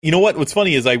You know what? What's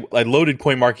funny is I loaded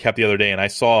CoinMarketCap the other day and I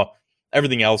saw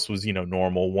everything else was,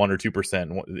 normal, 1 or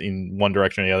 2% in one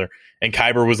direction or the other. And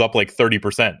Kyber was up like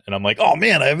 30%. And I'm like, oh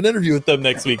man, I have an interview with them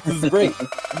next week. This is great.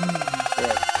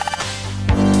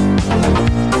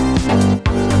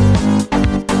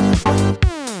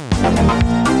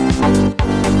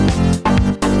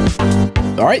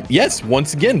 All right. Yes.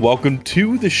 Once again, welcome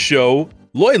to the show.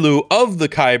 Loi Lu of the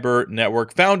Kyber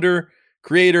Network, founder,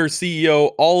 creator,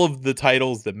 CEO, all of the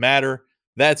titles that matter.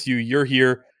 That's you. You're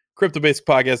here. Crypto Basic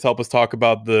Podcast help us talk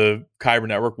about the Kyber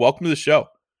Network. Welcome to the show.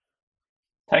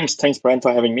 Thanks, Brian,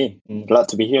 for having me. I'm glad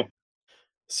to be here.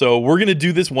 So we're going to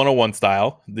do this 101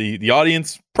 style. The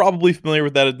audience probably familiar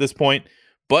with that at this point,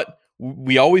 but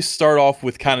we always start off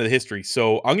with kind of the history.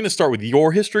 So I'm going to start with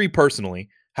your history personally,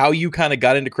 how you kind of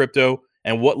got into crypto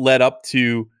and what led up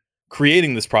to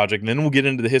creating this project, and then we'll get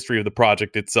into the history of the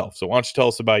project itself. So why don't you tell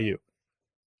us about you?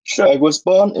 Sure. I was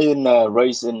born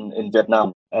raised in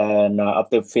Vietnam, and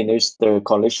after finished the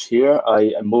college here,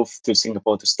 I moved to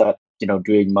Singapore to start,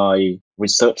 doing my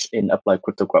research in applied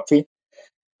cryptography.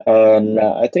 And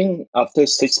I think after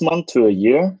 6 months to a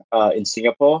year in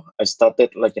Singapore, I started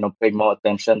paying more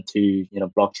attention to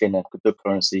blockchain and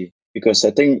cryptocurrency, because I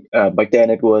think back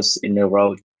then it was in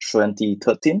around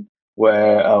 2013,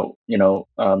 where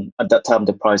at that time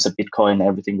the price of Bitcoin and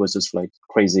everything was just like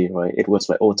crazy, right? It was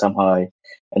like all-time high,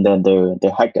 and then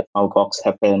the hack at Mt. Gox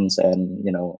happens, and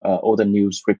all the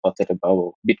news reported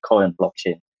about Bitcoin and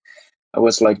blockchain. I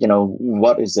was like,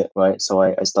 what is it, right? So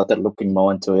I started looking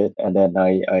more into it, and then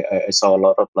I saw a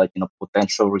lot of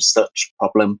potential research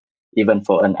problem, even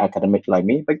for an academic like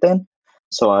me back then.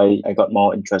 So I got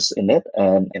more interest in it,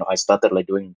 and I started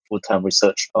doing full-time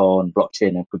research on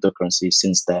blockchain and cryptocurrency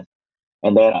since then.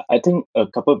 And then I think a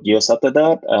couple of years after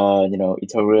that,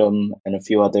 Ethereum and a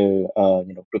few other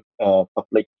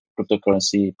public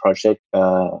cryptocurrency project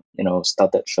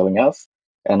started showing up,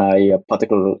 and I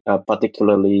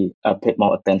particularly paid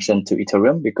more attention to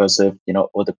Ethereum because of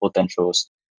all the potentials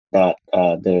that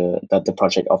the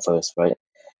project offers, right?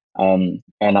 And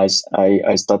I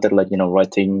started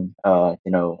writing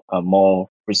more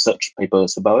research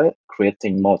papers about it,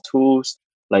 creating more tools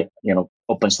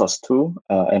open source tool,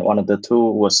 and one of the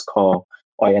tool was called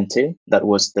OINT. That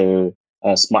was the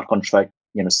smart contract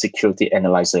security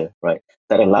analyzer, right?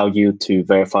 That allow you to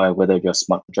verify whether your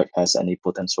smart contract has any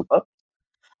potential bug.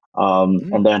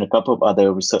 And then a couple of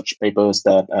other research papers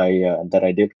that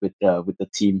I did with the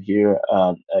team here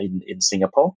in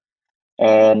Singapore,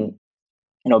 and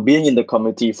being in the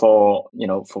community for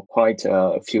for quite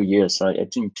a few years, right? I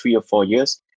think 3 or 4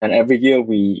 years, and every year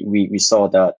we saw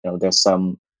that there's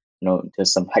some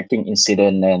hacking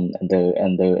incident, and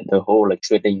the whole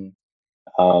trading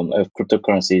of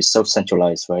cryptocurrency is so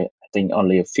centralized, right? I think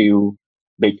only a few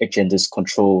big exchanges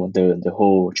control the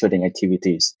whole trading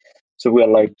activities. So we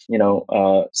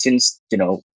are since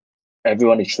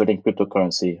everyone is trading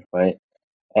cryptocurrency, right?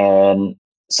 And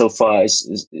so far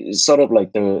it's sort of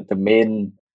like the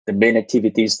main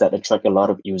activities that attract a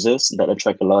lot of users, that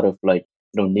attract a lot of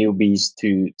newbies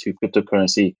to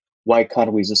cryptocurrency. Why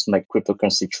can't we just make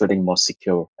cryptocurrency trading more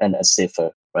secure and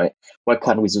safer, right? Why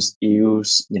can't we just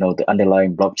use the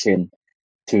underlying blockchain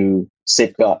to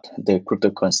safeguard the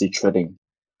cryptocurrency trading?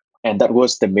 And that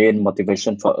was the main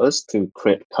motivation for us to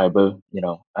create Kyber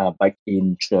back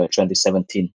in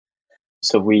 2017.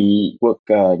 So we worked,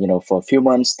 for a few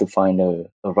months to find a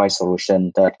right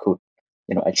solution that could,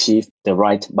 achieve the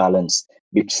right balance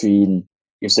between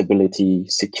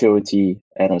usability, security,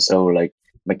 and also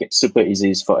make it super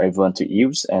easy for everyone to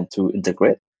use and to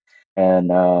integrate.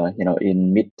 And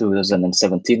in mid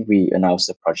 2017, we announced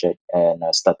the project and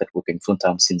started working full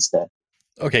time since then.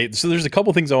 Okay, so there's a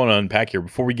couple things I want to unpack here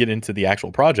before we get into the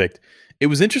actual project. It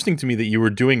was interesting to me that you were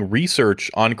doing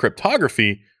research on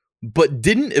cryptography, but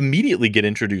didn't immediately get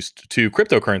introduced to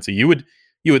cryptocurrency. You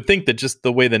would think that just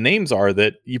the way the names are,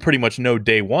 that you pretty much know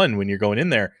day one when you're going in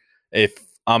there. If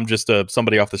I'm just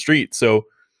somebody off the street, so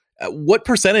what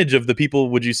percentage of the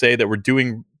people would you say that were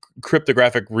doing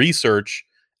cryptographic research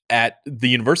at the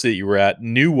university that you were at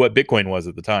knew what Bitcoin was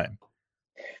at the time?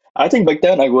 I think back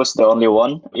then I was the only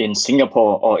one in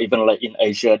Singapore or even in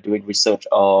Asia doing research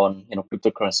on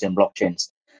cryptocurrency and blockchains.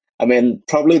 I mean,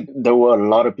 probably there were a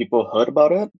lot of people heard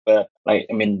about it, but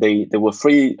they were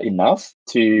free enough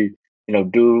to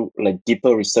do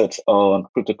deeper research on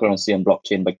cryptocurrency and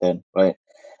blockchain back then, right?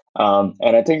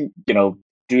 And I think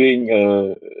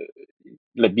doing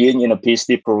being in a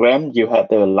PhD program, you had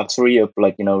the luxury of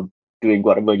doing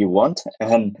whatever you want,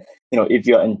 and if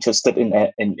you're interested in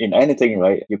anything,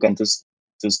 right, you can just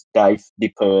dive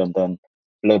deeper and then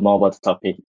learn more about the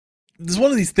topic. This is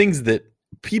one of these things that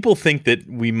people think that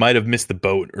we might have missed the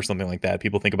boat or something like that.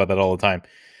 People think about that all the time.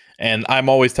 And I'm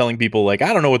always telling people, like,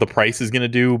 I don't know what the price is going to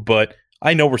do, but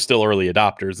I know we're still early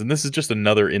adopters. And this is just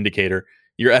another indicator.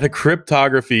 You're at a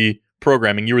cryptography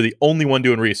programming. You were the only one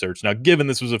doing research. Now, given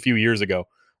this was a few years ago,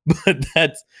 but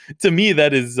that's, to me,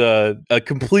 that is a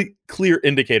complete clear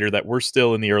indicator that we're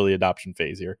still in the early adoption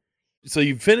phase here. So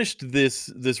you've finished this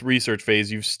research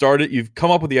phase. You've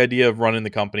come up with the idea of running the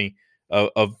company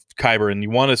of Kyber, and you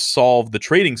want to solve the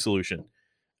trading solution.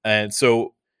 And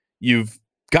so you've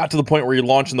got to the point where you're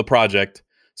launching the project.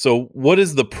 So what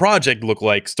does the project look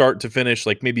like, start to finish?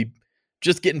 Like maybe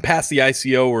just getting past the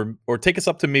ICO, or take us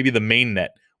up to maybe the main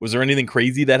net. Was there anything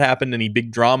crazy that happened? Any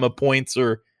big drama points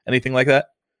or anything like that?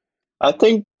 I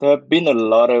think there have been a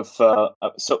lot of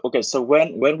so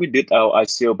when we did our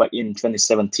ICO back in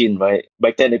 2017, right?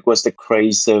 Back then it was the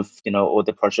craze of all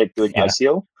the project doing Yeah.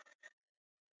 ICO,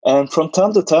 and from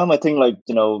time to time, I think like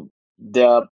there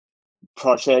are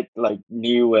project like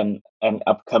new and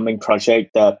upcoming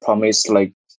project that promise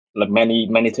like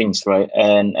many things, right?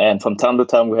 And from time to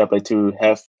time we have like to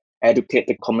have educate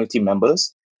the community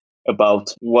members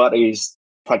about what is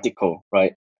practical,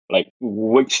 right? Like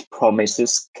which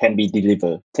promises can be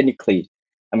delivered technically.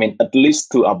 I mean, at least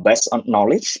to our best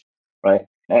knowledge, right?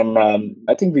 And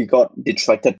I think we got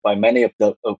distracted by many of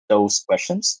those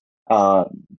questions. Uh,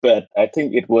 but I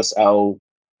think it was our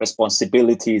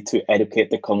responsibility to educate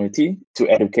the community, to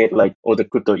educate like all the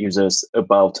crypto users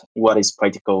about what is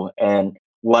practical and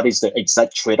what is the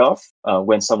exact trade-off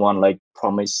when someone like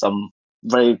promise some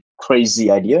very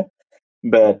crazy idea,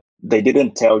 but they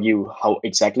didn't tell you how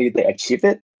exactly they achieve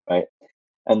it, right?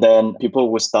 And then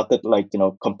people were started like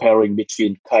comparing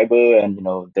between Kyber and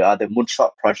the other moonshot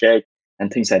project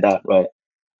and things like that, right?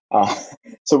 uh,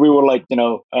 so we were like,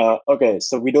 okay,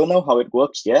 so we don't know how it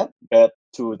works yet, but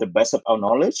to the best of our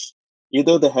knowledge,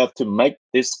 either they have to make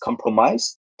this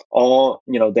compromise, or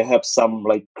they have some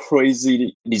like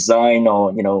crazy design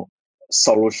or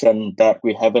solution that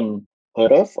we haven't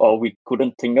heard of or we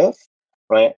couldn't think of,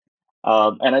 right?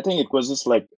 And I think it was just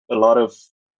like a lot of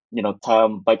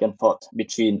time back and forth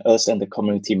between us and the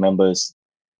community members,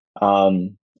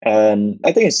 and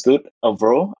I think it's good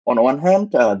overall. On one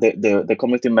hand, the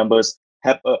community members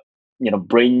have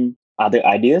bring other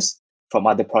ideas from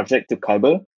other project to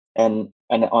Kyber, and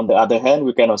on the other hand,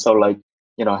 we can also like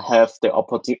have the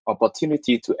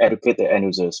opportunity to educate the end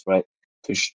users, right?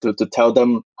 To tell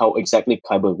them how exactly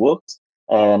Kyber works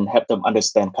and help them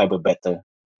understand Kyber better.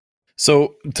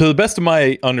 So, to the best of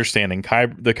my understanding,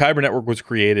 the Kyber network was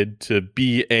created to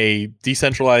be a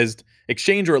decentralized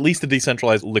exchange, or at least a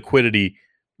decentralized liquidity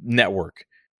network.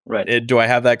 Right. Do I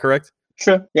have that correct?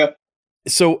 Sure. Yeah.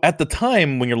 So, at the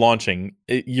time when you're launching,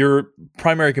 your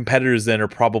primary competitors then are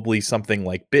probably something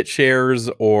like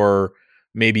BitShares or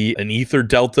maybe an Ether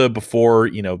Delta before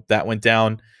that went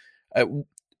down. Uh,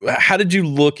 how did you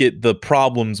look at the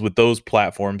problems with those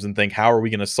platforms and think, how are we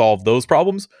going to solve those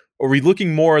problems? Or are we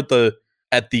looking more at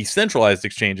the centralized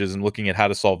exchanges and looking at how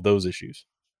to solve those issues?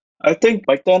 I think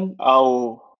back then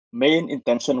our main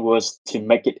intention was to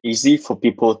make it easy for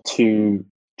people to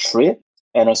trade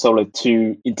and also like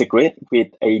to integrate with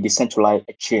a decentralized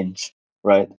exchange,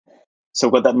 right? So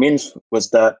what that means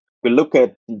was that we look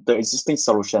at the existing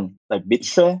solution like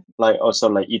BitShare, like also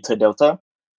like Ether Delta.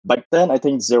 Back then, I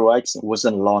think 0x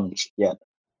wasn't launched yet.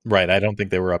 Right. I don't think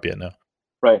they were up yet. No.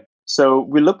 Right. So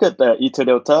we look at the Ether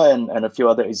Delta and a few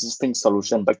other existing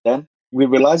solutions back then. We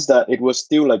realized that it was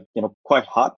still like, quite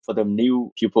hard for the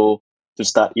new people to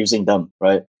start using them,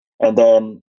 right? And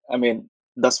then, I mean,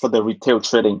 that's for the retail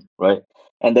trading, right?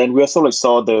 And then we also like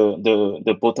saw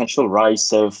the potential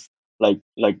rise of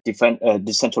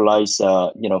decentralized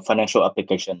financial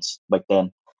applications back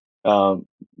then, um,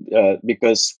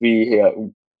 because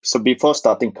so before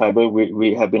starting Kyber,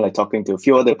 we have been like talking to a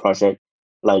few other projects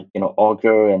like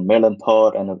Augur and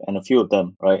Melonport and a few of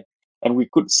them, right? And we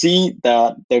could see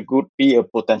that there could be a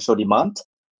potential demand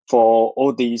for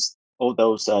all those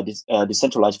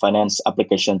decentralized finance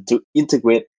application to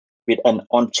integrate with an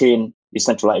on-chain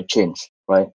decentralized exchange,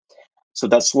 right? So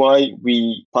that's why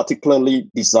we particularly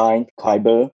designed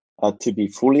Kyber to be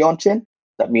fully on-chain.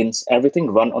 That means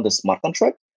everything run on the smart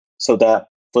contract, so that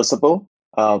first of all,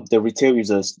 the retail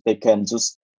users, they can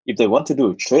just, if they want to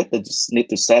do a trade, they just need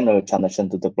to send a transaction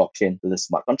to the blockchain, to the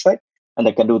smart contract, and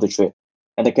they can do the trade.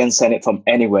 And they can send it from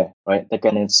anywhere, right? They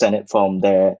can send it from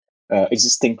their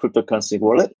existing cryptocurrency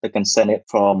wallet. They can send it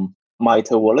from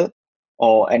MyEther wallet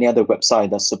or any other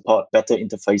website that support better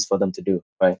interface for them to do,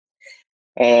 right?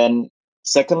 And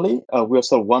secondly, we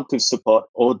also want to support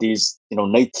all these,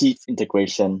 native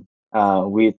integration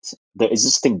with the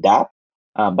existing dApp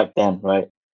back then, right?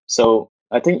 So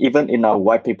I think even in our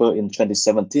white paper in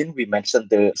 2017, we mentioned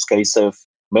the use case of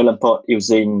Melonport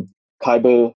using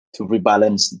Kyber to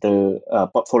rebalance the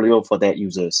portfolio for their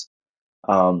users.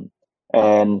 Um,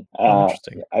 and Oh,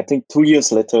 interesting. I think 2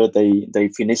 years later, they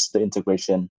finished the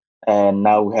integration. And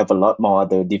now we have a lot more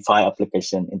other DeFi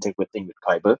application integrating with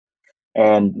Kyber.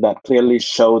 And that clearly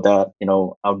showed that,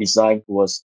 our design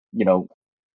was,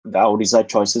 our design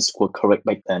choices were correct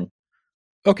back then.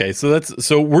 Okay,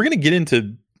 so we're gonna get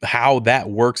into how that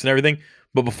works and everything.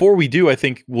 But before we do, I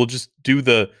think we'll just do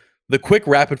the quick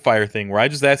rapid fire thing where I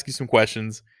just ask you some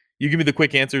questions, you give me the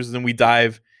quick answers, and then we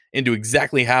dive into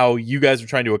exactly how you guys are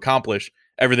trying to accomplish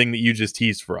everything that you just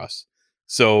teased for us.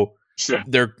 So Sure.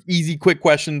 they're easy, quick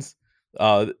questions.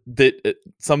 That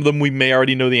some of them we may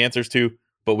already know the answers to,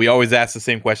 but we always ask the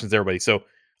same questions to everybody. So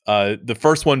the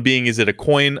first one being, is it a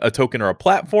coin, a token, or a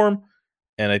platform?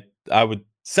 And I would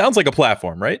sounds like a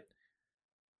platform, right?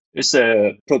 It's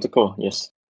a protocol,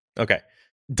 yes. Okay.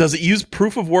 Does it use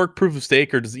proof of work, proof of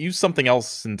stake, or does it use something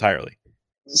else entirely?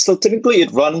 So technically,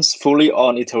 it runs fully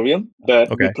on Ethereum, but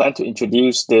we Okay. plan to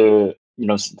introduce the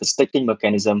staking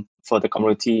mechanism for the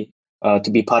community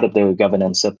to be part of the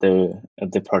governance of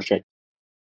the project.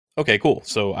 Okay, cool.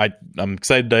 So I'm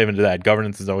excited to dive into that.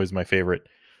 Governance is always my favorite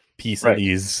piece of Right.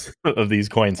 these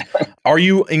coins. Are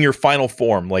you in your final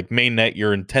form, like mainnet,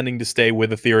 you're intending to stay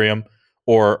with Ethereum,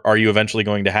 or are you eventually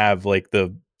going to have like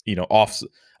the off?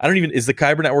 I don't even, is the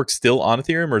Kyber network still on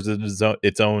Ethereum, or is it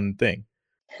its own thing?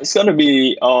 It's going to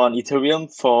be on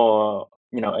Ethereum for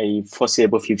a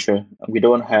foreseeable future. We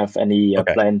don't have any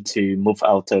Okay. plan to move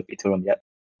out of Ethereum yet.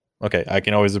 Okay, I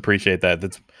can always appreciate that.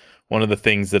 That's one of the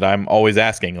things that I'm always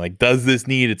asking. Like, does this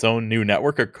need its own new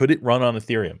network, or could it run on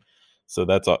Ethereum? So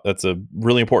that's a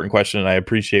really important question, and I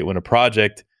appreciate when a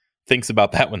project thinks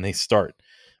about that when they start.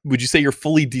 Would you say you're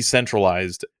fully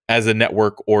decentralized as a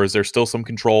network, or is there still some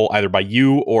control either by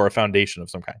you or a foundation of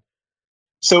some kind?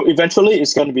 So eventually,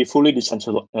 it's going to be fully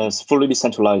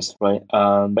decentralized, right?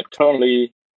 But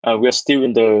currently, we're still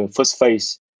in the first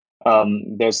phase.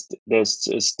 There's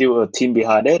still a team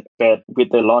behind it, but with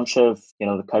the launch of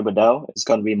the Kyber DAO, it's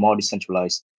going to be more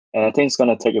decentralized. And I think it's going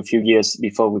to take a few years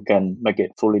before we can make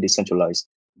it fully decentralized.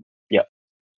 Yeah.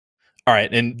 All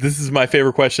right, and this is my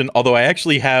favorite question, although I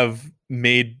actually have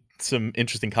made some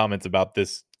interesting comments about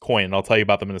this coin, and I'll tell you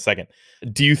about them in a second.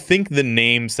 Do you think the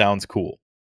name sounds cool?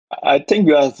 I think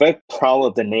we are very proud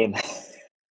of the name.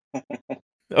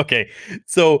 Okay.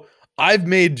 So I've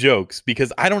made jokes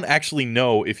because I don't actually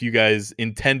know if you guys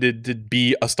intended to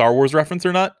be a Star Wars reference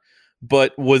or not.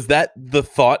 But was that the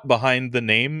thought behind the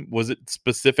name? Was it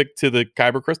specific to the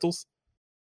Kyber crystals?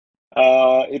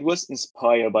 It was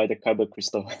inspired by the Kyber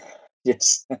crystal.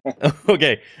 Yes.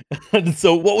 Okay.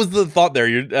 So what was the thought there?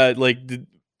 You're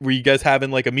were you guys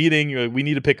having like a meeting? You're like, we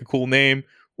need to pick a cool name.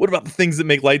 What about the things that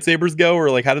make lightsabers go?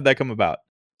 Or like, how did that come about?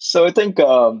 So I think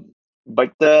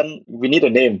back then we need a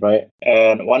name, right?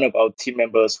 And one of our team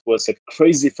members was a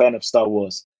crazy fan of Star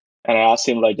Wars. And I asked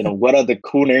him, like, what are the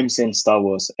cool names in Star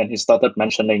Wars? And he started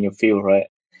mentioning a few, right?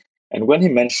 And when he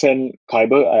mentioned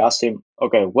Kyber, I asked him,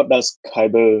 okay, what does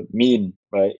Kyber mean,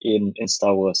 right, in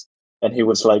Star Wars? And he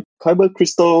was like, Kyber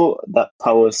crystal that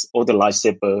powers all the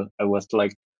lightsaber. I was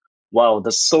like, wow,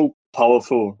 that's so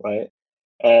powerful, right?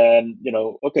 And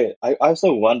okay, I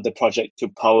also want the project to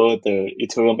power the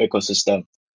Ethereum ecosystem.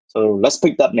 So let's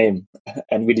pick that name.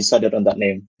 And we decided on that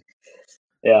name.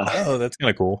 Yeah. Oh, that's kind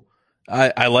of cool.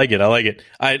 I like it. I like it.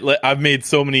 I've made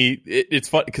so many. It's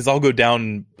fun because I'll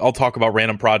talk about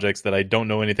random projects that I don't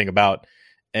know anything about,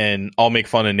 and I'll make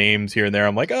fun of names here and there.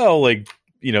 I'm like, oh, like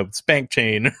Spank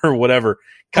Chain or whatever.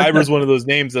 Kyber's one of those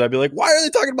names that I'd be like, why are they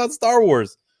talking about Star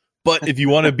Wars? But if you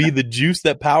want to be the juice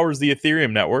that powers the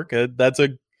Ethereum network, that's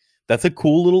a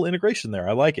cool little integration there.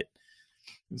 I like it.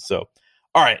 So,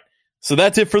 all right. So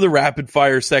that's it for the rapid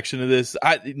fire section of this.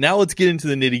 Now let's get into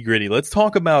the nitty gritty. Let's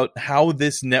talk about how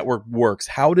this network works.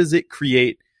 How does it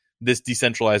create this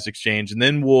decentralized exchange? And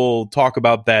then we'll talk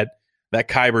about that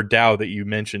Kyber DAO that you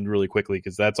mentioned really quickly,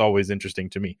 because that's always interesting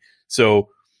to me. So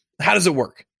how does it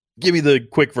work? Give me the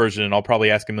quick version and I'll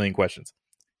probably ask a million questions.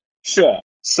 Sure.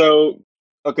 So,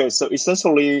 okay, so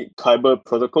essentially Kyber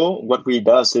protocol, what we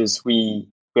does is we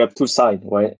have two sides,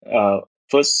 right?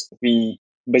 First, we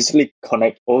basically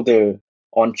connect all the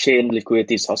on-chain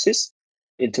liquidity sources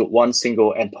into one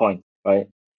single endpoint, right?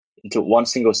 Into one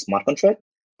single smart contract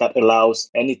that allows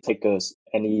any takers,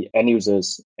 any end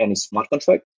users, any smart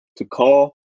contract to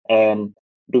call and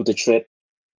do the trade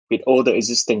with all the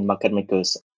existing market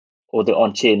makers or the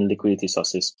on-chain liquidity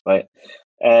sources, right?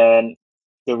 And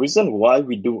the reason why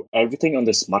we do everything on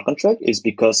the smart contract is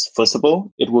because, first of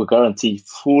all, it will guarantee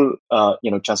full,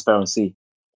 transparency,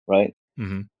 right?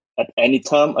 Mm-hmm. At any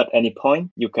time, at any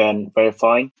point, you can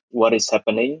verify what is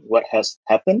happening, what has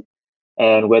happened,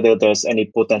 and whether there's any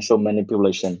potential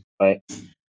manipulation, right?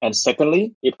 And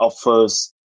secondly, it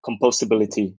offers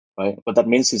composability, right? What that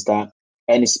means is that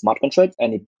any smart contract,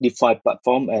 any DeFi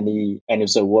platform, any end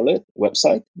user wallet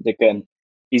website, they can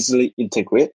easily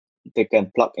integrate, they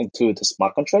can plug into the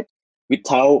smart contract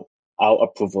without our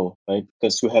approval, right?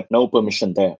 Because we have no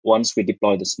permission there once we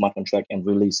deploy the smart contract and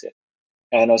release it.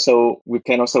 And also, we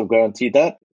can also guarantee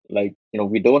that, like,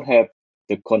 we don't have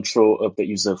the control of the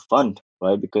user fund,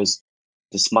 right? Because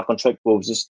the smart contract will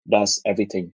just does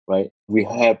everything, right? We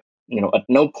have, at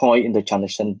no point in the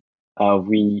transaction,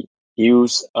 we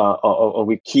use or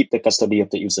we keep the custody of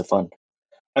the user fund.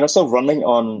 And also running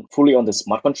on fully on the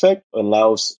smart contract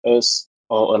allows us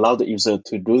or allow the user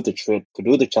to do the trade, to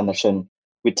do the transaction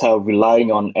without relying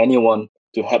on anyone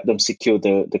to help them secure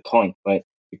the coin, right?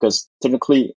 Because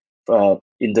technically,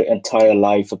 in the entire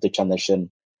life of the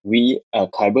transaction, we,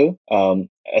 Kyber,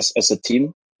 as a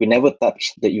team, we never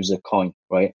touch the user coin,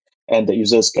 right? And the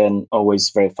users can always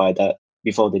verify that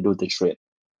before they do the trade.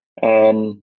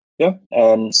 And yeah,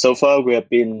 and so far we have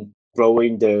been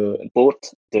growing both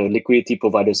the liquidity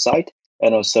provider side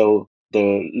and also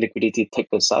the liquidity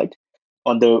taker side.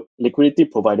 On the liquidity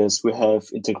providers, we have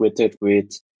integrated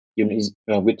with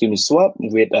Uniswap,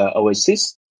 with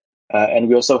Oasis, and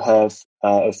we also have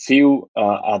a few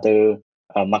other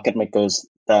market makers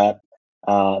that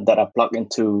are plugged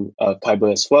into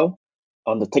Kyber as well.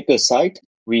 On the taker side,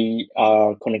 we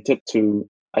are connected to,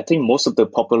 I think, most of the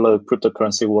popular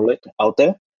cryptocurrency wallet out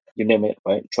there. You name it,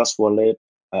 right? Trust Wallet,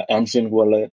 Engine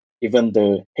Wallet, even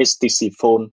the HTC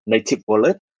Phone native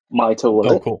wallet, Mitre Oh,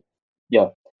 Wallet. cool. Yeah.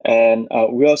 And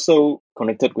we also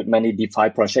connected with many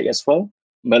DeFi projects as well,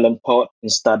 Melonport,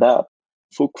 Instadap,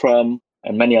 Fulcrum,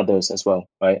 and many others as well,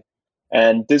 right?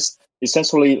 And this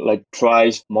essentially like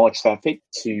drives more traffic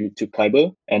to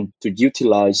Kyber and to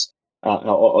utilize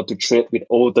or to trade with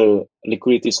all the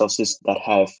liquidity sources that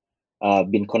have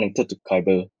been connected to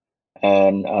Kyber.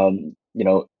 And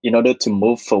in order to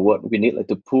move forward, we need like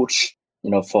to push,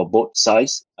 for both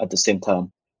sides at the same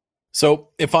time. So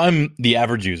if I'm the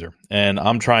average user and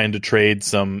I'm trying to trade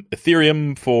some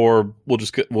Ethereum for,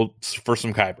 for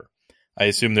some Kyber, I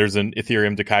assume there's an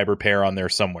Ethereum to Kyber pair on there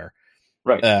somewhere.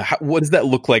 Right. What does that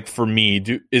look like for me?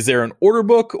 Is there an order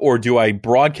book, or do I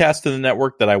broadcast to the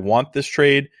network that I want this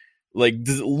trade? Like,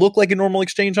 does it look like a normal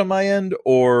exchange on my end,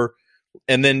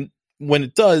 and then when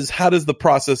it does, how does the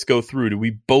process go through? Do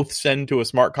we both send to a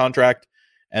smart contract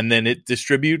and then it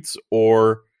distributes,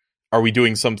 or are we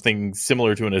doing something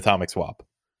similar to an atomic swap?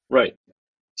 Right.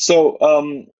 So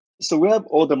so we have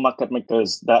all the market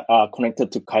makers that are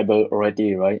connected to Kyber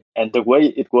already, right? And the way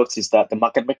it works is that the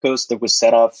market makers, they will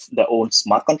set up their own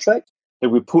smart contract. They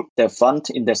will put their fund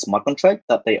in their smart contract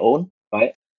that they own,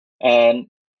 right? And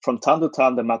from time to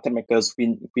time, the market makers,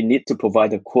 we need to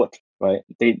provide a quote, right?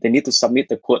 They need to submit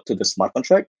the quote to the smart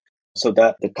contract so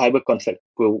that the Kyber contract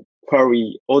will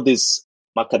query all these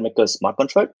market makers smart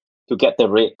contract to get the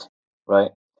rate,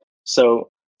 right? So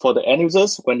for the end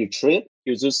users, when you trade,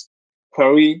 you just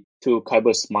query to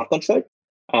Kyber smart contract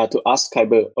to ask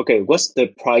Kyber, okay, what's the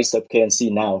price of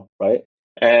KNC now, right?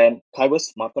 And Kyber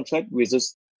smart contract, we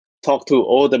just talk to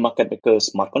all the market maker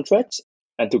smart contracts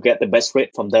and to get the best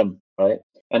rate from them, right?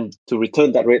 And to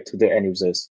return that rate to the end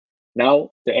users.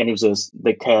 Now the end users,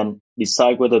 they can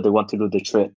decide whether they want to do the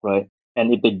trade, right?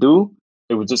 And if they do,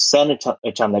 they will just send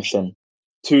a transaction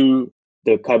to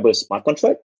the Kyber smart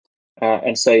contract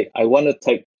and say, I want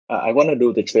to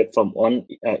do the trade from one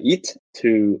ETH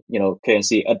to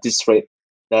KNC at this rate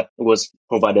that was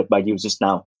provided by you just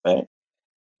now, right?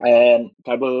 And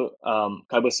Kyber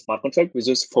smart contract will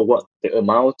just forward the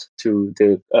amount to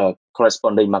the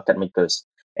corresponding market makers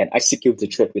and execute the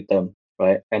trade with them,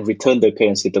 right? And return the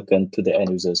KNC token to the end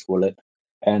user's wallet.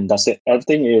 And that's it.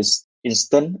 Everything is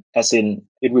instant, as in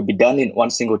it will be done in one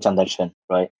single transaction,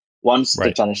 right? Once the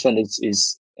Right. transaction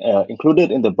is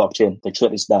included in the blockchain, the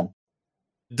trade is done.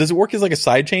 Does it work as like a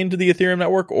side chain to the Ethereum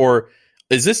network, or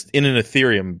is this in an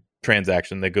Ethereum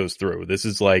transaction that goes through? This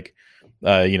is like,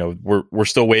 we're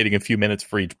still waiting a few minutes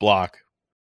for each block.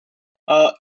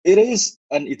 It is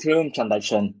an Ethereum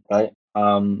transaction, right?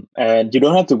 And you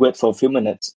don't have to wait for a few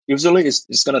minutes. Usually,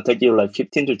 it's gonna take you like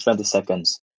 15 to 20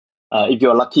 seconds. If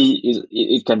you're lucky,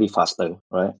 it can be faster,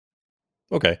 right?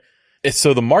 Okay.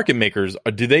 So the market makers,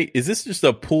 is this just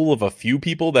a pool of a few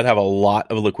people that have a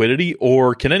lot of liquidity,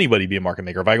 or can anybody be a market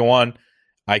maker? If I go on,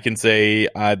 I can say,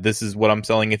 this is what I'm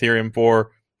selling Ethereum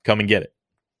for, come and get it.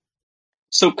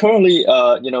 So currently,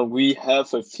 we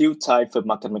have a few types of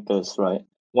market makers, right?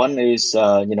 One is,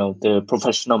 the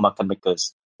professional market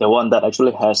makers. the one that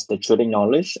actually has the trading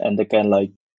knowledge, and they can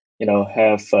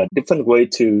have a different way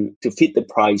to fit the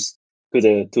price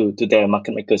to their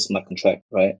market maker smart contract,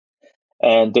 right?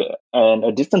 And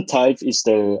a different type is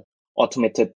the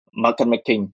automated market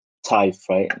making type,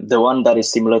 right? The one that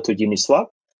is similar to Uniswap,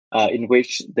 in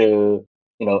which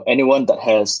anyone that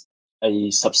has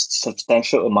a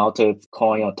substantial amount of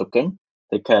coin or token,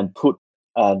 they can put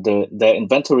their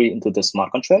inventory into the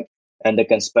smart contract, and they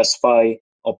can specify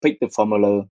or pick the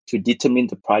formula to determine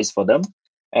the price for them,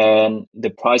 and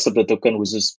the price of the token will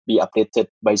just be updated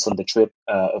based on the trade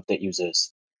of the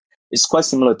users. It's quite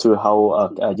similar to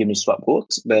how Uniswap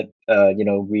works, but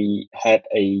we had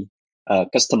a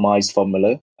customized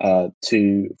formula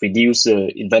to reduce the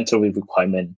inventory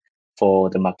requirement for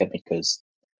the market makers.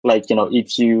 Like,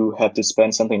 if you have to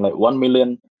spend something like 1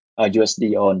 million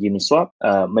USD on Uniswap,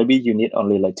 maybe you need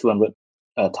only like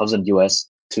 200,000 US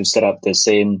to set up the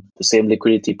same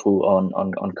liquidity pool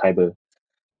on Kyber.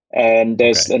 And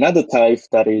there's another type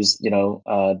that is,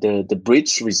 the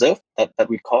bridge reserve that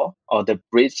we call, or the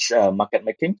bridge market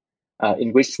making,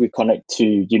 in which we connect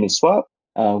to Uniswap,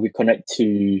 we connect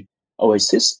to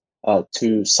Oasis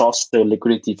to source the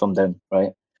liquidity from them,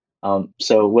 right?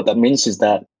 So what that means is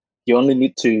that you only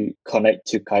need to connect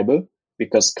to Kyber,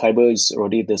 because Kyber is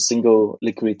already the single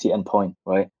liquidity endpoint,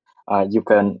 right? You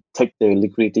can take the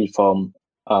liquidity from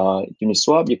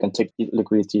Uniswap, you can take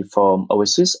liquidity from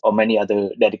Oasis or many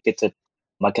other dedicated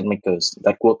market makers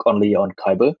that work only on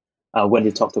Kyber when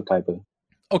you talk to Kyber.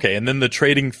 Okay, and then the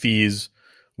trading fees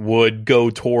would go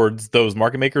towards those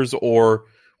market makers, or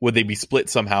would they be split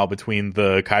somehow between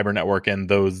the Kyber network and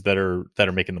those that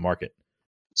are making the market?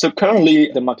 So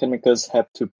currently, the market makers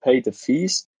have to pay the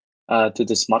fees to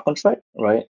the smart contract,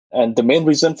 right? And the main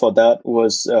reason for that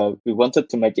was we wanted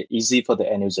to make it easy for the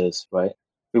end users, right?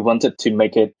 We wanted to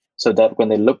make it so that when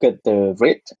they look at the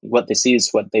rate, what they see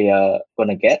is what they are going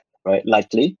to get, right?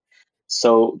 Likely.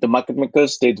 So the market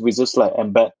makers, they will just like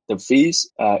embed the fees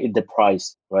in the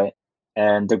price, right?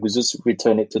 And they will just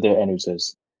return it to their end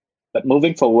users. But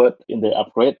moving forward in the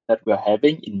upgrade that we're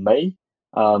having in May,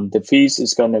 the fees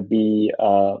is going to be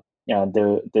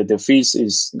the fees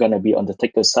is going to be on the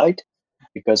taker side,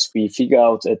 because we figure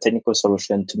out a technical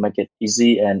solution to make it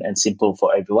easy and simple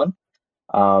for everyone.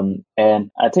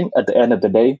 And I think at the end of the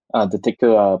day, the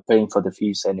taker are paying for the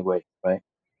fees anyway, right?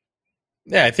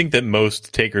 Yeah, I think that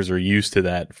most takers are used to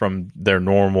that from their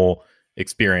normal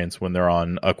experience when they're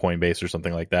on a Coinbase or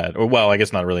something like that. Or, well, I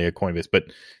guess not really a Coinbase, but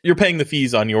you're paying the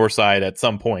fees on your side at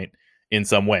some point in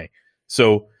some way.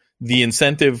 So the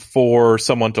incentive for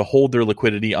someone to hold their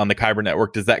liquidity on the Kyber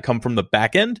network, does that come from the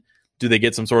back end? Do they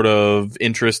get some sort of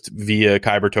interest via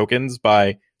Kyber tokens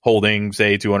by holding,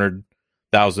 say,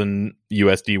 200,000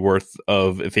 USD worth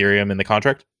of Ethereum in the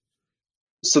contract?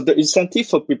 So the incentive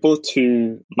for people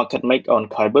to market make on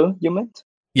Kyber, you meant?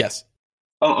 Yes.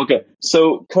 Oh, okay.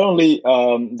 So currently,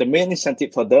 the main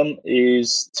incentive for them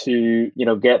is to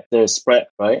get the spread,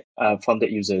 right, from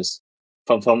the users,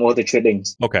 from all the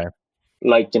tradings. Okay.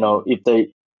 Like, if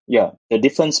the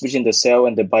difference between the sell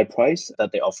and the buy price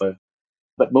that they offer.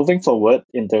 But moving forward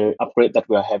in the upgrade that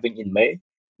we are having in May,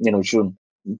 June,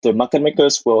 the market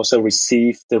makers will also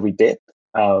receive the rebate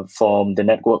from the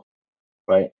network,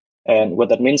 right? And what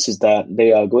that means is that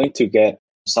they are going to get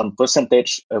some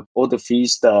percentage of all the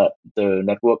fees that the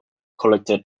network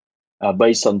collected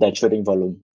based on their trading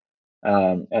volume.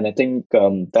 And I think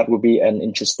that would be an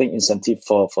interesting incentive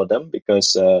for them,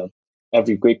 because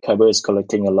every week Kyber is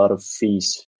collecting a lot of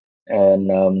fees.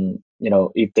 And,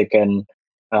 if they can,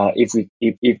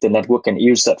 if the network can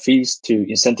use that fees to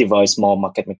incentivize more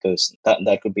market makers,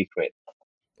 that could be great.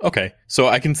 Okay, so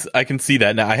I can see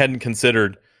that. Now, I hadn't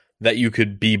considered that you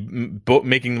could be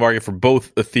making the market for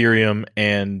both Ethereum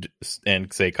and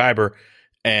say Kyber,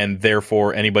 and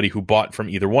therefore anybody who bought from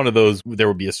either one of those, there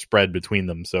would be a spread between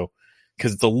them. So,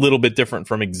 because it's a little bit different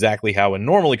from exactly how a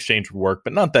normal exchange would work,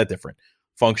 but not that different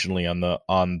functionally on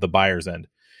the buyer's end.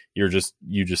 You just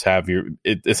have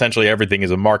essentially everything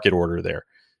is a market order there.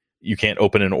 You can't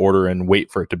open an order and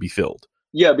wait for it to be filled.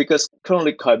 Yeah, because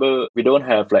currently Kyber, we don't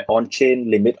have like on-chain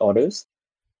limit orders,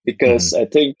 because I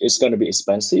think it's going to be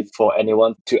expensive for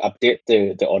anyone to update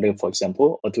the order, for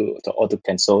example, or to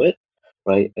cancel it,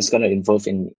 right? It's going to involve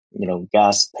in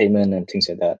gas payment and things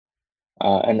like that,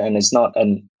 and it's not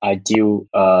an ideal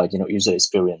user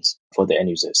experience for the end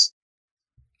users.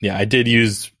 Yeah, I did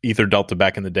use EtherDelta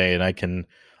back in the day, and I can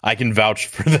vouch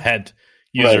for that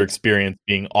user experience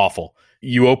being awful.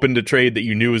 You opened a trade that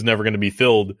you knew was never going to be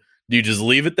filled. Do you just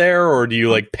leave it there, or do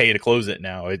you like pay to close it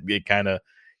now?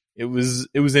 It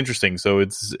was interesting. So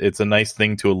it's a nice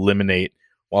thing to eliminate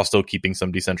while still keeping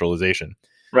some decentralization.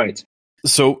 Right.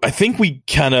 So I think we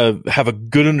kind of have a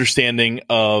good understanding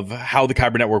of how the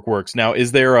Kyber network works. Now,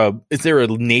 is there a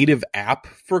native app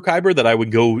for Kyber that I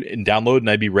would go and download and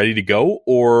I'd be ready to go,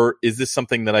 or is this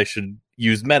something that I should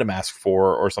use MetaMask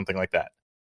for or something like that?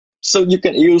 So you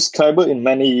can use Kyber in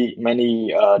many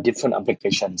different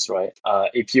applications, right?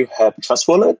 If you have Trust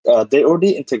Wallet, they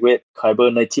already integrate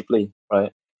Kyber natively,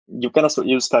 right? You can also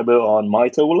use Kyber on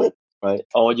Mitre Wallet, right?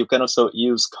 Or you can also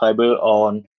use Kyber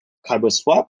on Kyber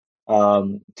Swap.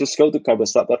 Just go to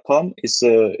kyberswap.com. It's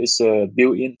a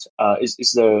built-in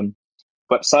it's the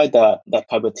website that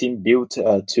Kyber team built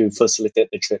to facilitate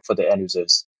the trade for the end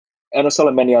users, and also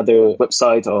like many other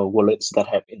websites or wallets that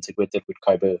have integrated with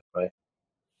Kyber, right?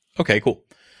 Okay, cool.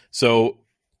 So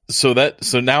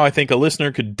now I think a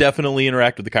listener could definitely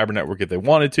interact with the Kyber network if they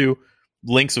wanted to.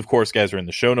 Links, of course, guys, are in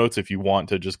the show notes. If you want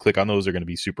to just click on those, they're going to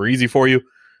be super easy for you.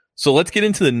 So let's get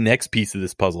into the next piece of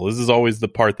this puzzle. This is always the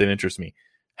part that interests me.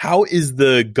 How is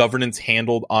the governance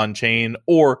handled on chain,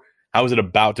 or how is it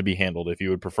about to be handled? If you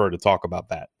would prefer to talk about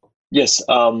that. Yes.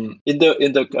 In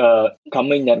the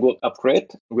coming network upgrade,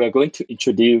 we are going to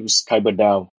introduce Kyber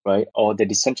DAO, right, or the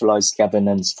decentralized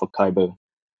governance for Kyber.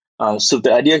 So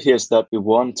the idea here is that we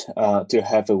want to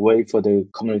have a way for the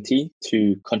community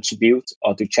to contribute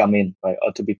or to chime in, right,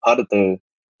 or to be part of the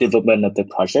development of the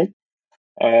project.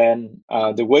 And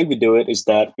the way we do it is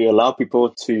that we allow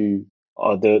people to,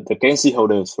 or the KNC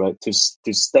holders, right, to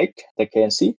stake the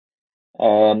KNC.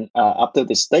 And after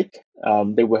the stake,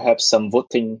 they will have some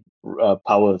voting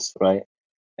powers, right?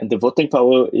 And the voting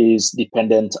power is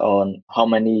dependent on how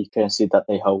many currency that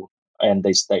they hold and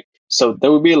they stake. So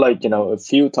there will be like, a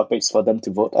few topics for them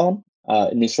to vote on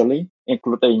initially,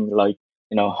 including like,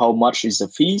 how much is the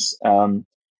fees, and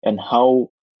how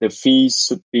the fees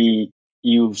should be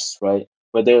used, right?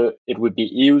 Whether it would be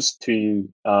used to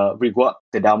reward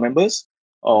the DAO members,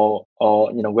 or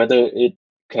whether it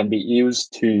can be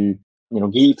used to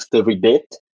give the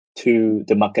rebate to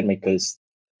the market makers,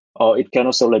 or it can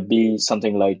also like be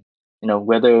something like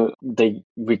whether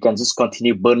we can just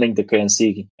continue burning the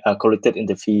currency collected in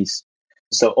the fees.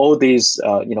 So all these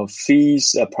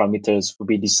fees parameters will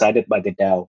be decided by the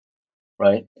DAO,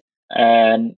 right?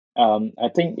 And I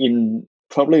think in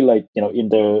probably like in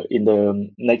the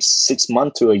next 6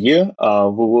 months to a year,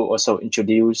 we will also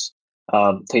introduce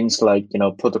things like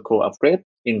protocol upgrade,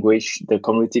 in which the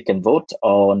community can vote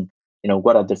on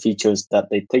what are the features that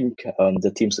they think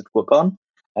the team should work on,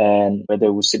 and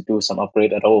whether we should do some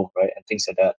upgrade at all, right, and things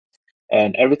like that.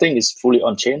 And everything is fully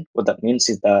on chain. What that means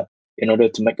is that in order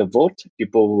to make a vote,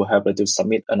 people will have to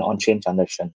submit an on chain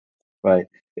transaction, right?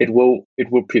 It will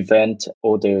prevent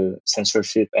all the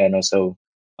censorship, and also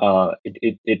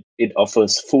it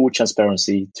offers full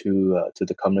transparency to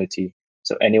the community,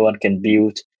 so anyone can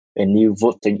build a new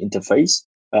voting interface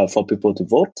for people to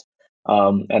vote,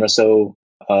 and also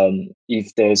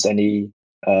if there's any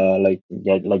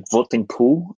like voting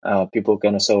pool, people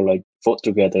can also like vote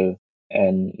together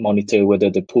and monitor whether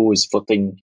the pool is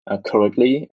voting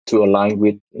correctly to align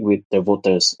with the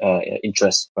voters'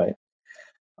 interest, right?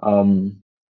 Um,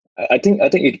 I think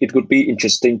it could be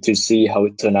interesting to see how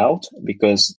it turn out,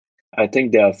 because I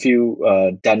think there are a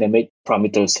few dynamic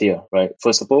parameters here, right?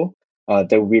 First of all,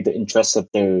 there will be the interest of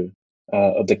the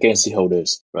currency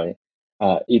holders, right?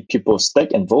 If people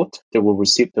stake and vote, they will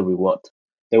receive the reward.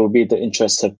 There will be the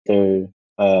interest of the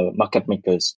market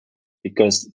makers,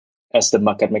 because as the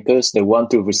market makers, they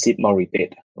want to receive more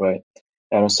rebate, right?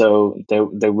 And so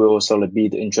there will also be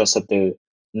the interest of the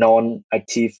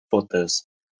non-active voters,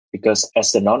 because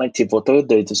as the non-active voter,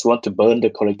 they just want to burn the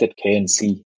collected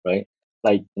KNC, right?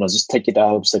 Like just take it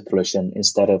out of circulation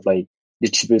instead of like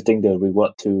distributing the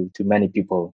reward to many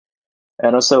people.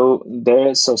 And also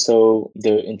there's also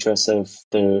the interest of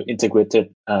the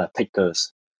integrated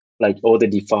takers, like all the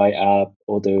DeFi app,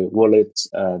 all the wallets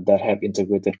that have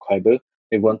integrated Kyber.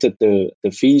 They wanted the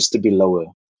fees to be lower,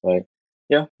 right?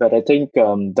 Yeah, but I think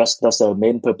that's the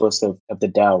main purpose of the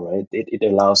DAO, right? It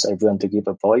allows everyone to give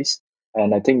a voice,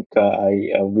 and I think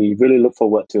we really look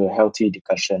forward to a healthy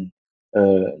discussion,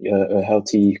 a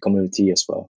healthy community as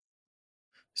well.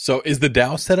 So is the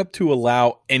DAO set up to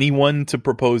allow anyone to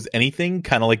propose anything,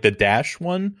 kind of like the Dash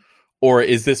one? Or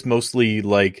is this mostly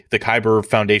like the Kyber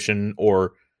Foundation,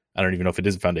 or I don't even know if it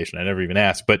is a foundation, I never even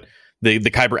asked, but the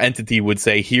Kyber entity would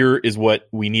say, here is what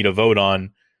we need a vote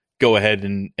on. Go ahead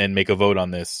and make a vote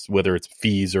on this, whether it's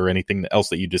fees or anything else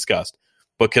that you discussed.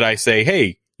 But could I say,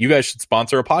 hey, you guys should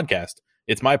sponsor a podcast?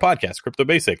 It's my podcast, Crypto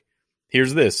Basic.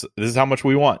 Here's this. This is how much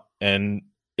we want, and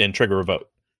trigger a vote.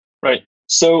 Right.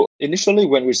 So initially,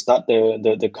 when we start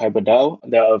the Kyber DAO,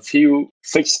 there are a few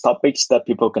fixed topics that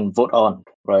people can vote on,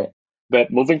 right? But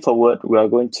moving forward, we are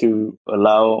going to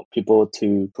allow people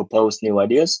to propose new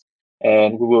ideas,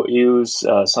 and we will use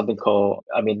something called.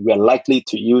 I mean, we are likely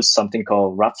to use something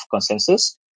called rough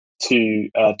consensus to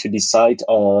decide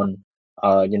on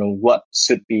what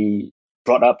should be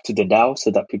brought up to the DAO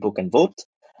so that people can vote,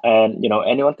 and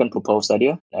anyone can propose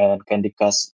idea and can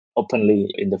discuss openly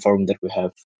in the forum that we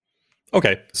have.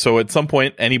 Okay, so at some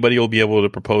point, anybody will be able to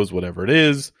propose whatever it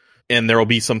is, and there will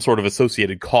be some sort of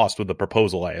associated cost with the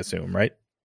proposal, I assume, right?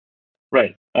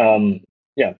 Right.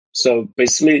 Yeah. So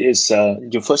basically, it's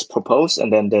you first propose,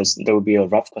 and then there will be a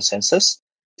rough consensus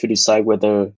to decide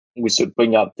whether we should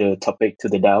bring up the topic to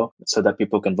the DAO so that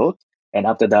people can vote. And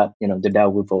after that, the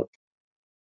DAO will vote.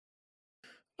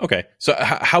 Okay, so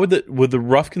how would the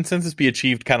rough consensus be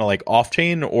achieved, kind of like off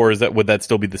chain, or would that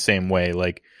still be the same way,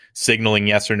 like signaling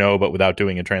yes or no, but without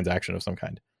doing a transaction of some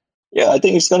kind? Yeah, I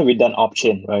think it's going to be done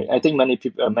off-chain, right? I think many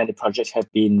people, many projects have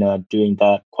been doing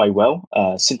that quite well.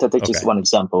 Synthetic is Okay. one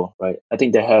example, right? I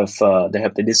think they have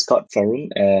the Discord forum,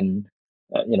 and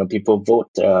people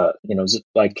vote,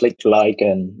 by click, like,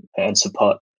 and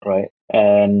support, right?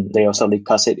 And they also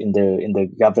discuss it in the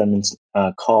governance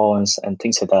calls and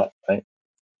things like that, right?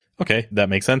 Okay, that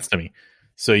makes sense to me.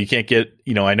 So you can't get,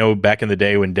 I know back in the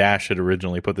day when Dash had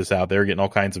originally put this out, they were getting all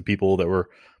kinds of people that were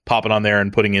popping on there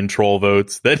and putting in troll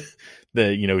votes that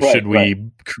Right, should we right.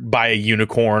 buy a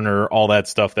unicorn or all that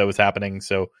stuff that was happening.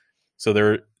 So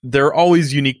there are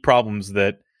always unique problems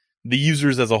that the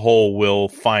users as a whole will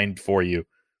find for you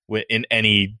in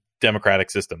any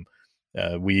democratic system.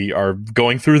 We are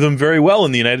going through them very well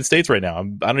in the United States right now.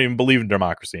 I don't even believe in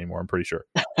democracy anymore, I'm pretty sure.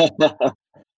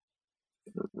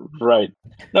 Right.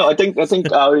 No, I think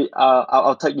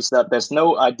I'll take this that there's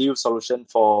no ideal solution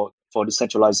for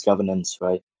decentralized governance,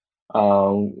 right?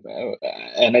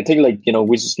 And I think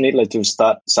we just need to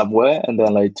start somewhere and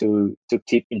then to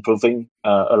keep improving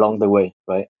along the way,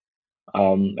 right?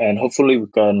 And hopefully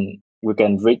we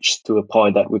can reach to a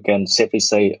point that we can safely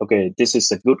say, okay, this is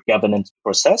a good governance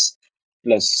process.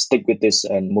 Let's stick with this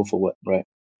and move forward, right?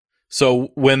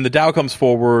 So when the DAO comes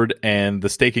forward and the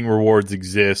staking rewards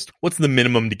exist, what's the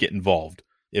minimum to get involved?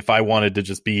 If I wanted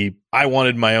to I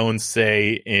wanted my own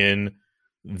say in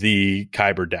the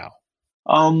Kyber DAO.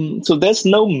 So there's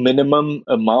no minimum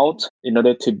amount in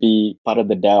order to be part of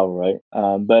the DAO, right?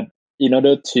 But in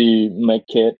order to make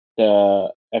it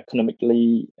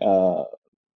economically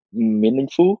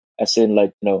meaningful, as in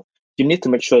you need to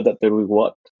make sure that the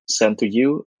reward sent to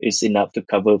you is enough to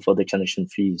cover for the transaction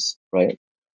fees, right?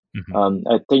 Mm-hmm.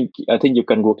 I think you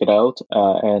can work it out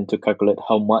and to calculate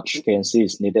how much KNC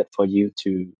is needed for you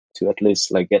to at least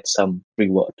get some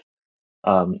reward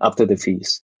after the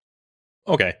fees.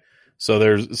 Okay. So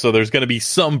there's going to be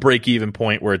some break even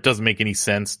point where it doesn't make any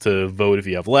sense to vote if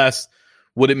you have less.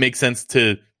 Would it make sense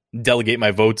to delegate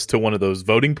my votes to one of those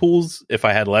voting pools if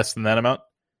I had less than that amount?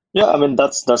 Yeah, I mean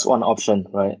that's one option,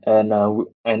 right? And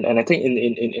I think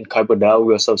in Kyber DAO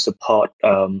we also support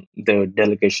the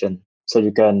delegation, so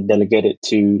you can delegate it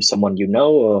to someone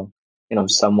or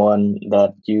someone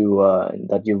that you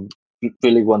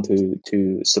really want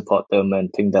to support them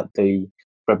and think that they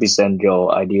represent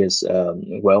your ideas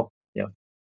well. Yeah.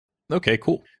 Okay,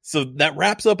 cool. So that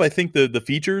wraps up, I think, the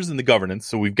features and the governance.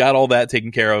 So we've got all that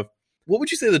taken care of. What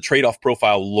would you say the trade-off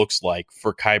profile looks like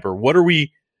for Kyber? What are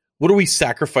we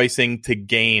sacrificing to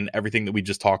gain everything that we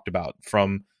just talked about,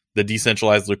 from the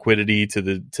decentralized liquidity to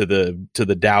the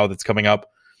DAO that's coming up?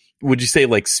 Would you say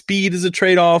speed is a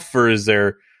trade-off, or is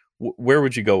there where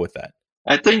would you go with that?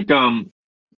 I think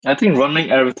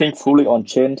running everything fully on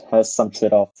chain has some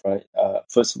trade-off, right?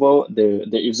 First of all, the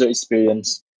user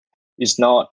experience is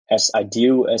not as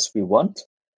ideal as we want.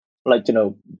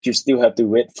 You still have to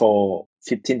wait for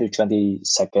 15 to 20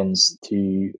 seconds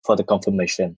for the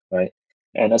confirmation, right?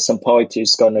 And at some point,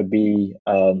 it's gonna be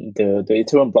the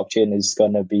Ethereum blockchain is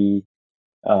gonna be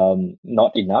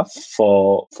not enough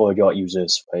for your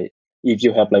users, right? If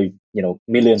you have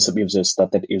millions of users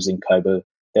started using Kyber,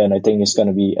 then I think it's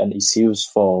gonna be an issue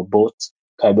for both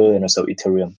Kyber and also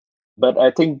Ethereum. But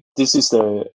I think this is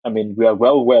we are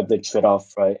well aware of the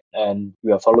trade-off, right? And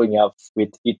we are following up with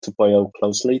ETH 2.0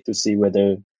 closely to see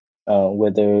whether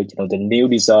the new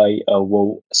design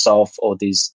will solve all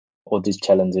these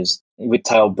challenges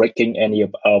without breaking any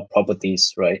of our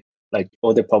properties, right? Like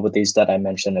all the properties that I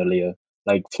mentioned earlier,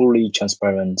 like fully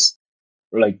transparent,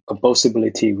 like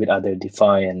composability with other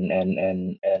DeFi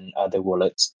and other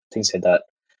wallets, things like that.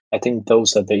 I think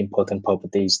those are the important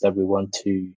properties that we want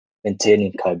to maintain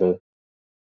in Kyber.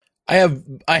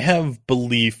 I have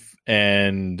belief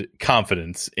and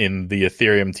confidence in the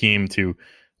Ethereum team to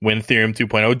when Ethereum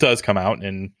 2.0 does come out,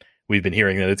 and we've been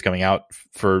hearing that it's coming out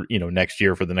for, next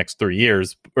year, for the next 3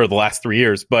 years, or the last 3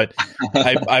 years. But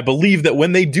I believe that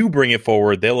when they do bring it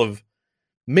forward, they'll have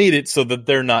made it so that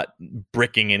they're not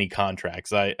bricking any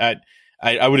contracts. I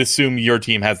would assume your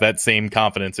team has that same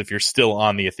confidence if you're still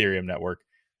on the Ethereum network,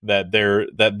 that the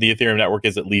Ethereum network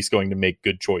is at least going to make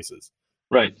good choices.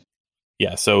 Right.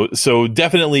 Yeah. So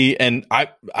definitely. And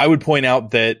I would point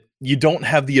out that you don't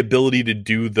have the ability to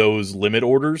do those limit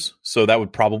orders. So that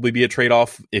would probably be a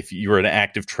trade-off if you're an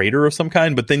active trader of some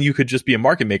kind, but then you could just be a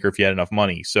market maker if you had enough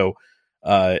money. So,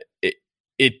 but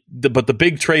the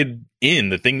big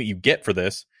the thing that you get for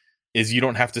this is you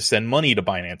don't have to send money to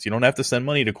Binance. You don't have to send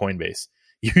money to Coinbase.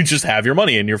 You just have your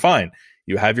money and you're fine.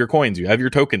 You have your coins, you have your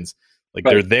tokens, like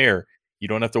They're there. You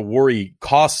don't have to worry.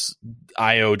 Costs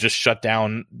IO just shut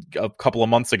down a couple of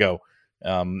months ago,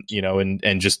 and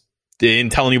just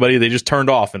didn't tell anybody. They just turned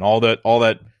off, and all that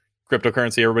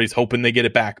cryptocurrency, everybody's hoping they get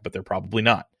it back, but they're probably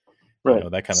not. Right.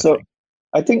 That kind of thing.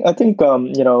 I think there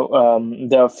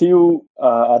are a few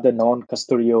other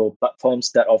non-custodial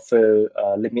platforms that offer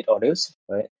limit orders,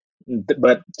 right?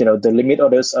 But the limit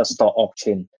orders are stored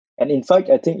off-chain. And in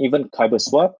fact, I think even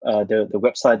KyberSwap, the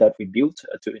website that we built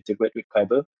to integrate with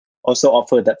Kyber, also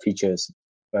offer that features,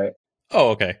 right? Oh,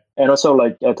 okay. And also,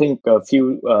 I think a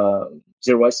few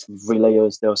zero-wise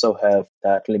relayers, they also have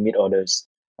that limit orders.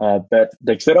 But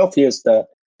the trade-off here is that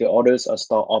the orders are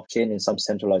stored off-chain in some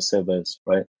centralized servers,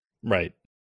 right? Right.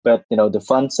 But the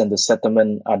funds and the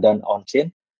settlement are done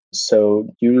on-chain, so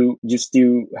you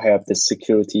still have the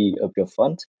security of your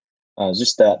fund.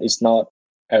 Just that it's not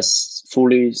as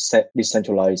fully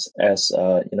decentralized as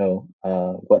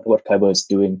what Kyber is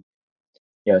doing.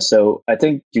 Yeah, so I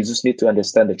think you just need to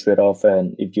understand the trade-off,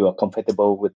 and if you are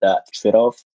comfortable with that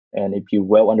trade-off, and if you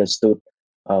well understood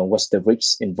what's the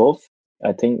risks involved,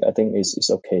 I think it's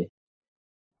okay.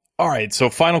 All right.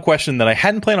 So final question that I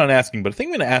hadn't planned on asking, but I think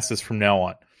I'm going to ask this from now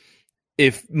on.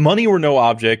 If money were no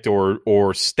object,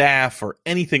 or staff, or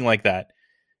anything like that,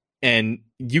 and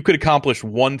you could accomplish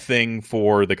one thing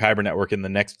for the Kyber network in the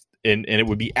next, and it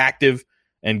would be active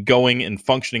and going and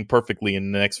functioning perfectly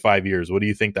in the next 5 years, what do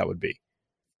you think that would be?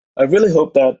 I really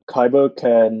hope that Kyber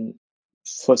can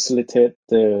facilitate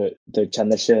the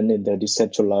transition in the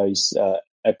decentralized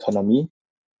economy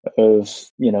of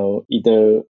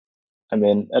either,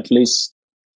 at least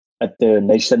at the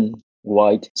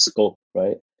nationwide scope,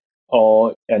 right,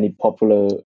 or any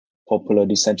popular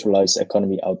decentralized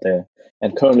economy out there.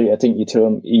 And currently, I think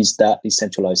Ethereum is that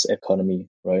decentralized economy,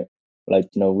 right? We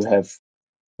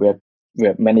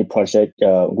have many projects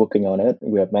working on it.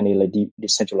 We have many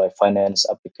decentralized finance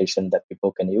application that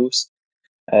people can use,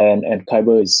 and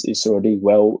Kyber is already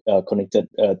well connected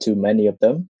to many of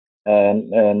them.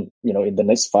 And in the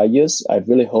next 5 years, I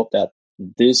really hope that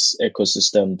this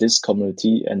ecosystem, this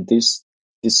community, and this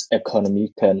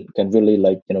economy can really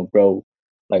grow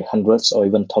like hundreds or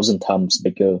even 1,000 times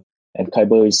bigger. And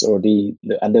Kyber is already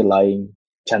the underlying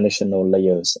transitional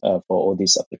layers for all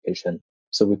these applications.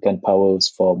 So we can power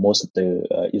for most of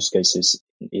the use cases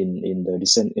in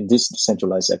this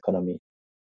decentralized economy.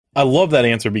 I love that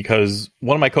answer, because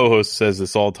one of my co-hosts says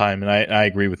this all the time, and I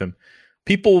agree with him.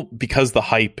 People, because the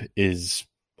hype is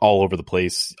all over the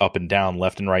place, up and down,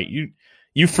 left and right,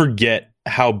 you forget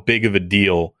how big of a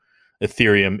deal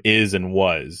Ethereum is and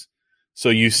was. So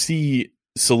you see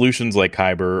solutions like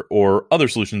Kyber or other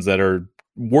solutions that are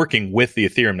working with the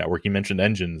Ethereum network. You mentioned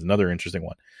Engines, another interesting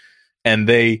one. And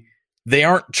they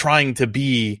aren't trying to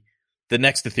be the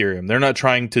next Ethereum. They're not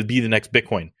trying to be the next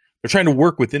Bitcoin. They're trying to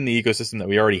work within the ecosystem that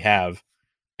we already have.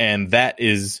 And that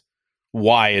is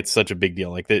why it's such a big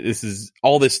deal. Like,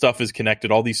 all this stuff is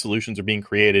connected. All these solutions are being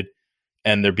created,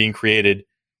 and they're being created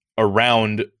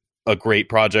around a great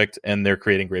project, and they're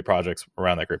creating great projects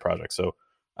around that great project. So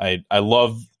I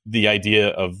love the idea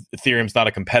of Ethereum's not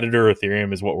a competitor.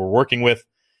 Ethereum is what we're working with,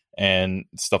 and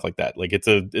stuff like that. Like, it's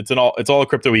all a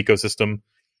crypto ecosystem.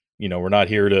 We're not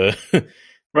here to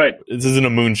right. This isn't a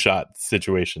moonshot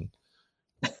situation.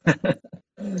 I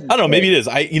don't know. Maybe it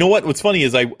is. You know what? What's funny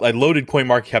is I loaded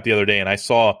CoinMarketCap the other day, and I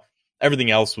saw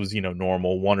everything else was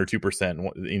normal, 1 or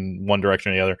 2% in one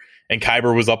direction or the other, and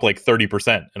Kyber was up like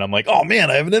 30%, and I'm like, oh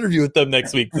man, I have an interview with them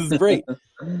next week. This is great.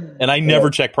 And I never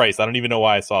check price. I don't even know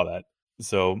why I saw that.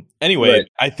 So anyway, right.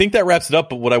 I think that wraps it up.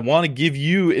 But what I want to give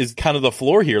you is kind of the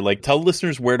floor here. Like, tell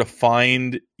listeners where to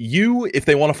find you if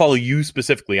they want to follow you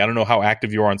specifically. I don't know how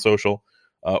active you are on social,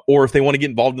 or if they want to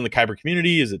get involved in the Kyber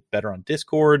community. Is it better on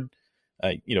Discord?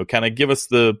 Kind of give us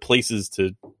the places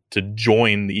to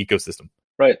join the ecosystem.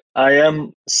 Right. I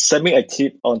am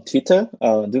semi-active on Twitter.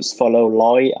 Just follow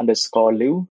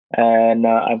Loy_Liu. And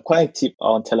I'm quite active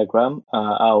on Telegram,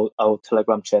 our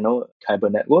Telegram channel,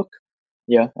 Kyber Network.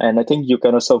 Yeah, and I think you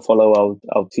can also follow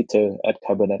our Twitter at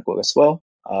Kyber Network as well.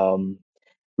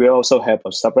 We also have a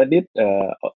subreddit,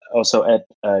 also at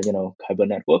Kyber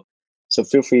Network. So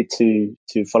feel free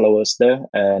to follow us there.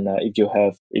 And if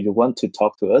you want to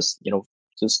talk to us,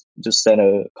 just send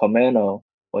a comment or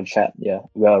chat. Yeah,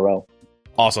 we are around.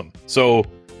 Awesome. So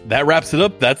that wraps it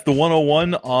up. That's the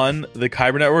 101 on the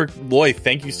Kyber Network. Loy,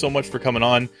 thank you so much for coming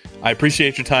on. I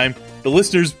appreciate your time. The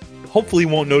listeners hopefully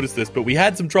won't notice this, but we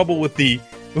had some trouble with the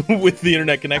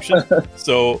internet connection.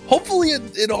 So hopefully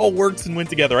it all works and went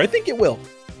together. I think it will.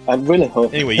 I really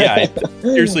hope. Anyway, yeah, I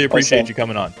seriously appreciate you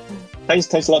coming on.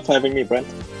 Thanks a lot for having me, Brent.